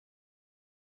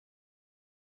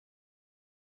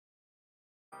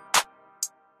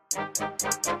Coach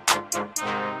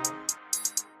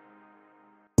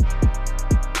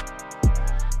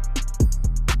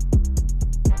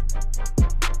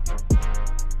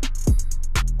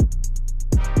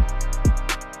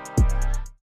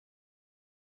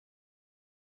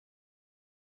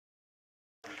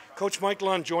Mike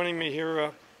Lund joining me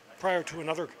here prior to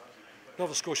another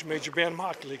Nova Scotia Major Bantam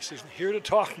Hockey League season. Here to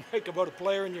talk, Mike, about a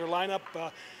player in your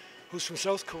lineup who's from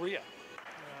South Korea.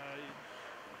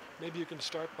 Maybe you can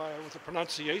start with the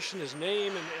pronunciation, his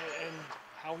name, and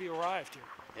how he arrived here.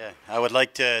 Yeah, I would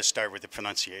like to start with the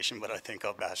pronunciation, but I think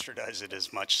I'll bastardize it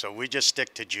as much. So we just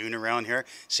stick to June around here.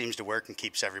 Seems to work and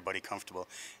keeps everybody comfortable.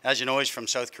 As you know, he's from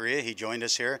South Korea. He joined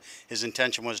us here. His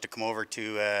intention was to come over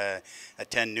to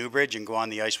attend Newbridge and go on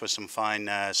the ice with some fine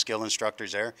skill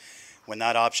instructors there. When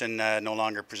that option no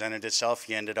longer presented itself,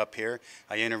 he ended up here.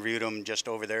 I interviewed him just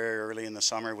over there early in the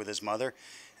summer with his mother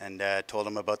and told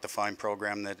him about the fine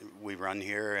program that we run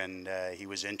here, and he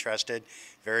was interested.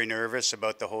 Very nervous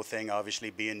about the whole thing,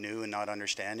 obviously being new and not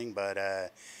understanding, but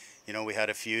you know, we had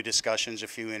a few discussions, a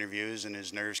few interviews, and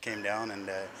his nerves came down, and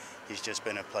he's just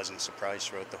been a pleasant surprise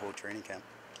throughout the whole training camp.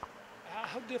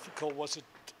 How difficult was it,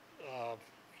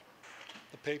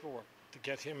 the paperwork, to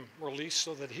get him released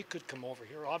so that he could come over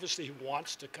here? Obviously he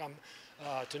wants to come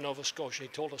to Nova Scotia. He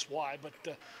told us why, but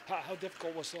how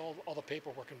difficult was all the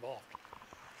paperwork involved?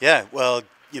 Yeah, well,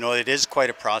 you know, it is quite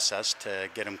a process to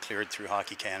get him cleared through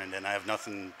Hockey Canada, and I have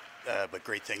nothing but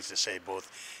great things to say,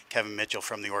 both Kevin Mitchell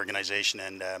from the organization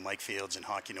and Mike Fields and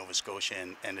Hockey Nova Scotia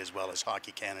and as well as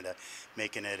Hockey Canada,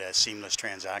 making it a seamless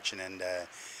transaction, and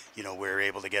you know, we were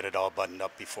able to get it all buttoned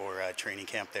up before training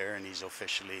camp there, and he's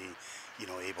officially, you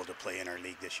know, able to play in our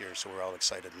league this year, so we're all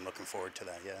excited and looking forward to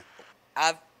that. Yeah,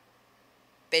 I've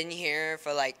been here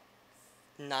for like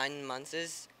 9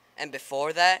 months, and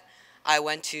before that I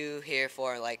went to here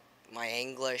for like my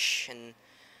English and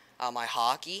my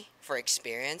hockey for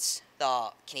experience,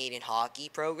 the Canadian hockey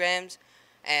programs.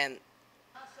 And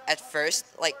at first,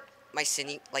 like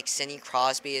Sidney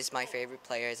Crosby is my favorite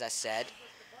player, as I said.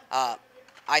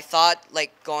 I thought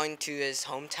like going to his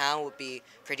hometown would be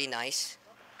pretty nice.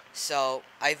 So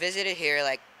I visited here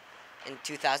like in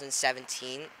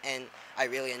 2017, and I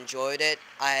really enjoyed it.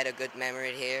 I had a good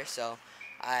memory here, so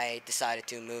I decided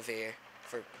to move here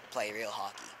for play real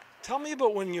hockey. Tell me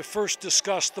about when you first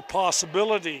discussed the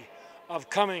possibility of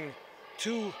coming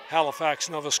to Halifax,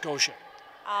 Nova Scotia.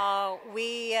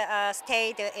 We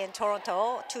stayed in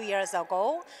Toronto 2 years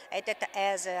ago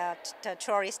as a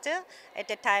tourist. At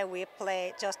the time, we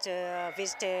just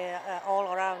visited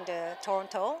all around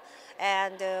Toronto,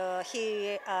 and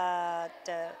he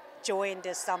joined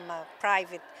some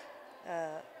private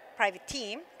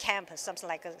team camp, something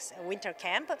like a winter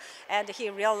camp, and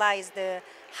he realized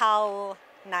how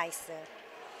nice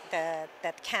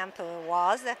that camp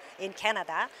was in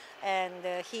Canada, and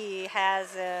he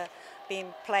has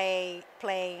been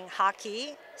playing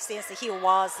hockey since he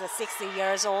was 6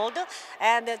 years old,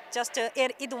 and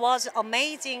it was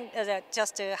amazing,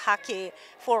 just hockey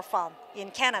for fun in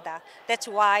Canada. That's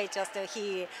why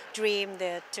he dreamed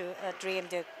to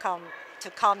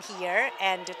come here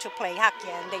and to play hockey,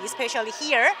 and especially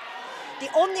here. The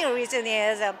only reason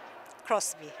is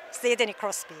Sidney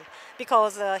Crosby,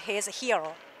 because he's a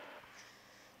hero.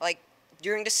 Like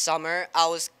during the summer, I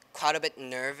was quite a bit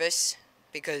nervous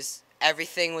because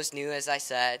everything was new, as I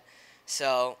said.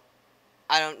 So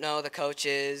I don't know the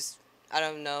coaches, I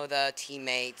don't know the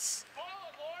teammates.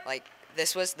 Like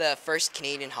this was the first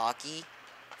Canadian hockey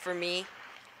for me,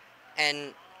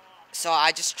 and so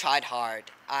I just tried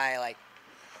hard. I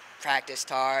practiced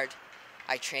hard,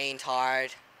 I trained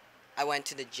hard, I went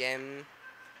to the gym,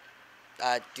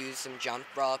 do some jump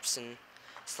ropes and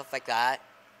stuff like that.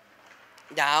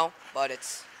 Now, but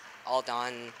it's all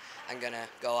done, I'm gonna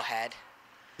go ahead.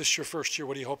 This is your first year.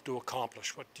 What do you hope to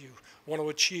accomplish? What do you want to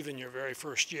achieve in your very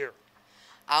first year?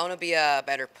 I want to be a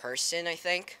better person, I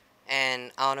think,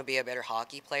 and I want to be a better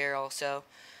hockey player also.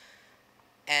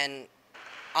 And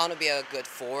I want to be a good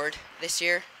forward this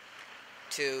year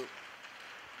to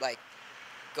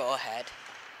go ahead,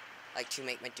 to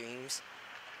make my dreams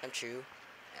come true.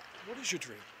 Yeah. What is your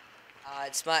dream?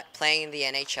 It's playing in the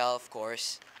NHL, of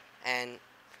course, and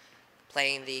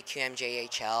playing the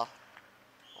QMJHL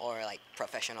or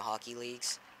professional hockey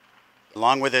leagues.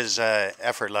 Along with his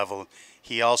effort level,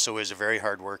 he also is a very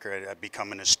hard worker at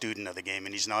becoming a student of the game,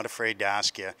 and he's not afraid to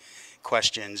ask you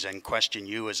questions and question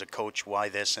you as a coach, why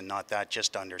this and not that,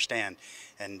 just to understand.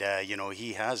 And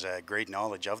he has a great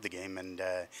knowledge of the game, and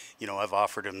I've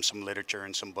offered him some literature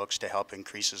and some books to help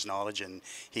increase his knowledge, and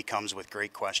he comes with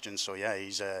great questions. So yeah,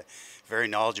 he's very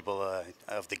knowledgeable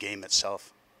of the game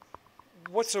itself.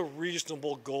 what's a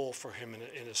reasonable goal for him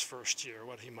in his first year,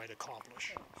 what he might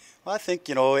accomplish? Well, I think,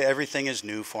 you know, everything is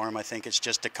new for him. I think it's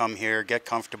just to come here, get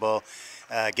comfortable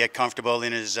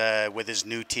in his with his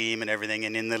new team and everything,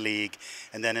 and in the league.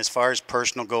 And then as far as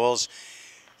personal goals,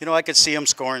 you know, I could see him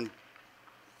scoring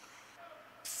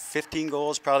 15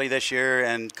 goals probably this year,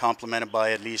 and complemented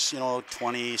by at least, you know,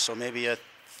 20, so maybe a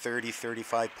 30,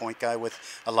 35 point guy with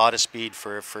a lot of speed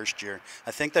for a first year.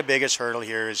 I think the biggest hurdle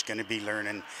here is going to be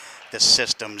learning the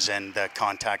systems and the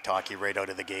contact hockey right out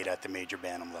of the gate at the major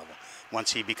Bantam level.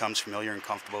 Once he becomes familiar and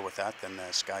comfortable with that, then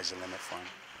the sky's the limit for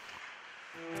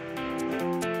him.